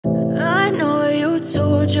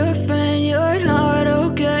told your friend you're not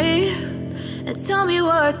okay, and tell me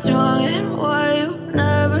what's wrong and why you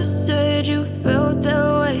never said you felt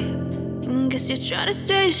that way. And guess you're trying to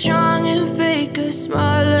stay strong and fake a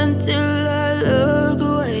smile until I look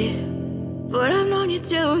away. But I've known you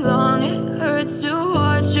too long, it hurts to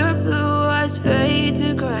watch your blue eyes fade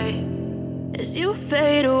to gray as you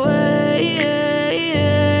fade away,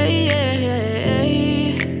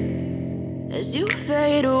 as you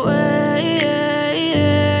fade away.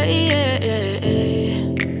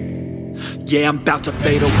 Yeah, I'm about to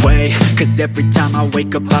fade away, cause every time I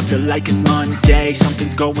wake up I feel like it's Monday.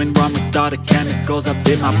 Something's going wrong with all the chemicals up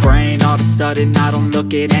in my brain. All of a sudden I don't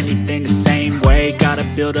look at anything the same way. Gotta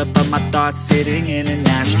build up of my thoughts sitting in an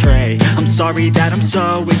ashtray. I'm sorry that I'm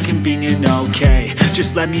so inconvenient, okay.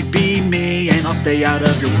 Just let me be me and I'll stay out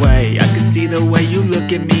of your way. I can see the way you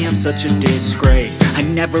look at me, I'm such a disgrace. I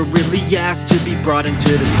never really asked to be brought into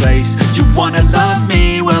this place. You wanna love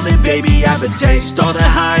me? Well then baby have a taste. All the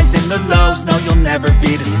highs and the lows, no, you'll never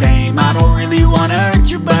be the same. I don't really wanna hurt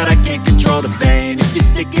you, but I can't control the pain. If you're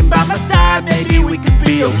sticking by my side, maybe we could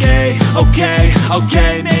be okay. Okay,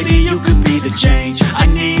 okay, maybe you could be the change I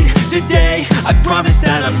need today. I promise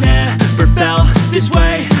that I've never felt this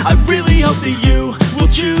way. I really hope that you will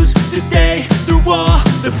choose to stay through all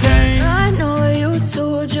the pain. I know you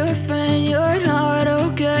told your friend you're not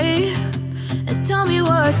okay, and tell me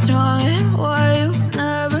what's wrong and why you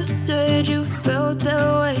never said you felt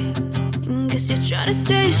that way. Guess you're trying to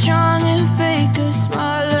stay strong and fake a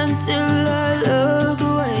smile until I look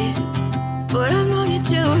away. But I've known you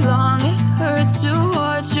too long, it hurts to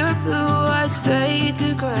watch your blue eyes fade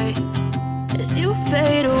to gray as you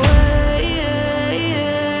fade away,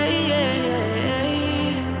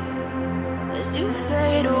 as you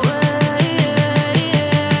fade away,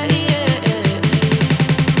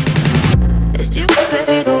 as you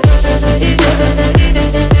fade away.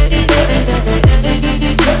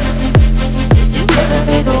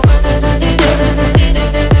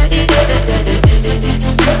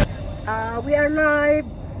 We are live.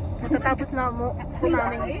 Natatapos na po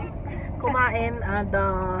namin kumain and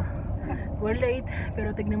we're late,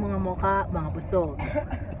 pero tignan mga mukha, mga busog.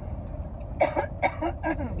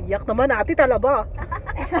 Iyak naman ate talaba.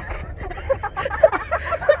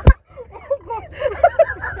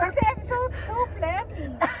 Kasi I'm so flabby.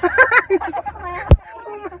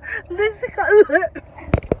 Lisi ka.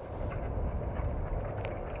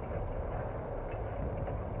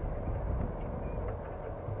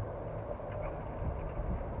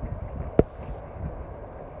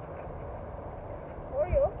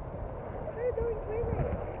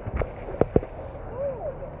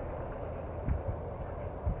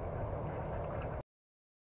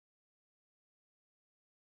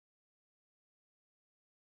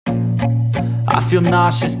 I feel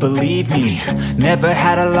nauseous, believe me. Never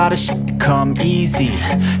had a lot of shit come easy.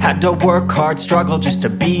 Had to work hard, struggle just to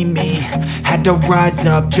be me. Had to rise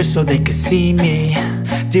up just so they could see me.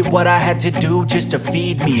 Did what I had to do just to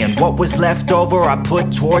feed me, and what was left over I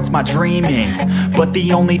put towards my dreaming. But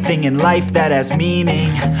the only thing in life that has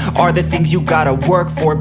meaning are the things you gotta work for.